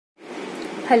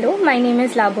Hello, my name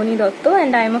is Laboni Dotto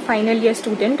and I am a final year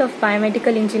student of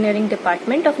Biomedical Engineering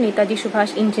Department of Netaji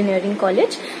Subhash Engineering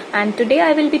College, and today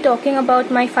I will be talking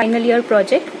about my final year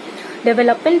project,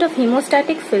 Development of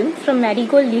Hemostatic Film from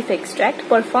Marigold Leaf Extract,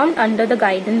 performed under the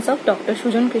guidance of Dr.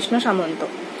 Sujan Samanta.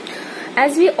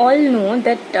 As we all know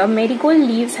that marigold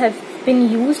leaves have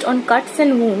been used on cuts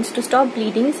and wounds to stop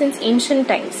bleeding since ancient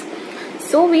times.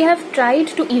 So we have tried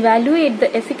to evaluate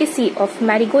the efficacy of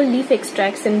marigold leaf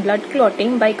extracts in blood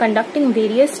clotting by conducting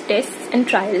various tests and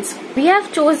trials. We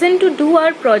have chosen to do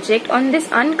our project on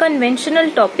this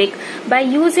unconventional topic by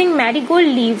using marigold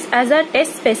leaves as our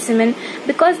test specimen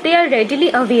because they are readily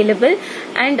available,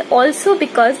 and also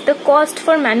because the cost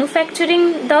for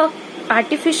manufacturing the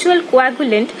artificial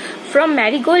coagulant from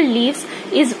marigold leaves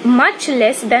is much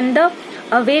less than the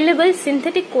available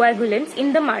synthetic coagulants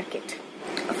in the market.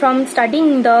 From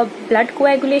studying the blood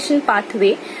coagulation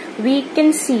pathway, we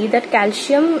can see that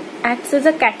calcium acts as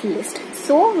a catalyst.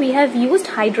 So we have used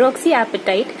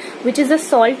hydroxyapatite, which is a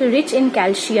salt rich in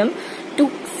calcium, to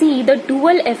see the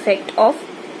dual effect of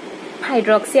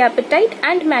hydroxyapatite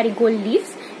and marigold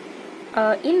leaves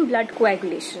in blood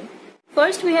coagulation.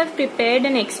 First, we have prepared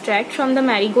an extract from the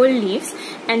marigold leaves,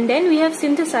 and then we have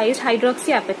synthesized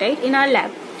hydroxyapatite in our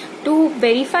lab. To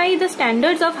verify the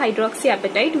standards of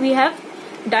hydroxyapatite, we have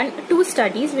done two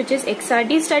studies, which is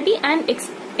XRD study and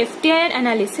FTIR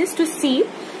analysis, to see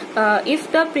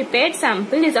if the prepared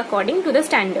sample is according to the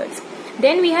standards.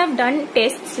 Then we have done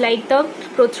tests like the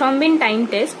prothrombin time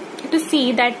test to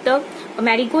see that the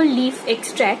marigold leaf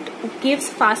extract gives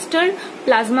faster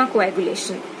plasma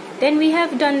coagulation. Then we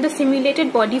have done the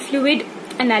simulated body fluid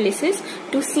analysis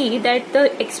to see that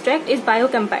the extract is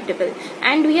biocompatible,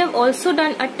 and we have also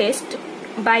done a test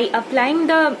by applying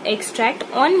the extract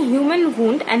on human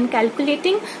wound and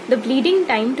calculating the bleeding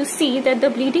time to see that the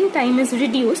bleeding time is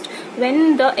reduced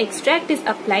when the extract is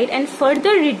applied and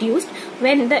further reduced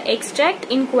when the extract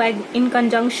in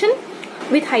conjunction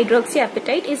with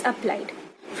hydroxyapatite is applied.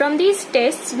 From these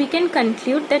tests, we can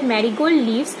conclude that marigold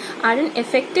leaves are an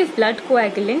effective blood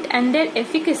coagulant, and their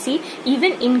efficacy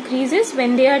even increases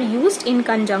when they are used in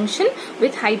conjunction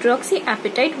with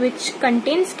hydroxyapatite, which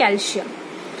contains calcium.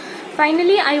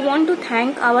 Finally, I want to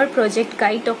thank our project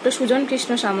guide, Dr. Sujan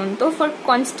Samanta, for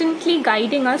constantly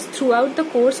guiding us throughout the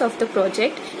course of the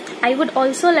project. I would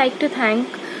also like to thank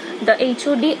the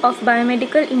HOD of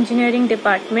Biomedical Engineering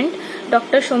Department,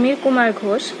 Dr. Shomir Kumar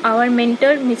Ghosh, our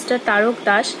mentor, Mr. Tarok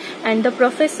Dash, and the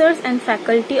professors and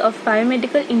faculty of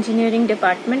Biomedical Engineering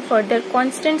Department for their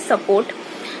constant support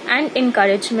and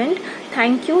encouragement.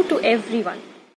 Thank you to everyone.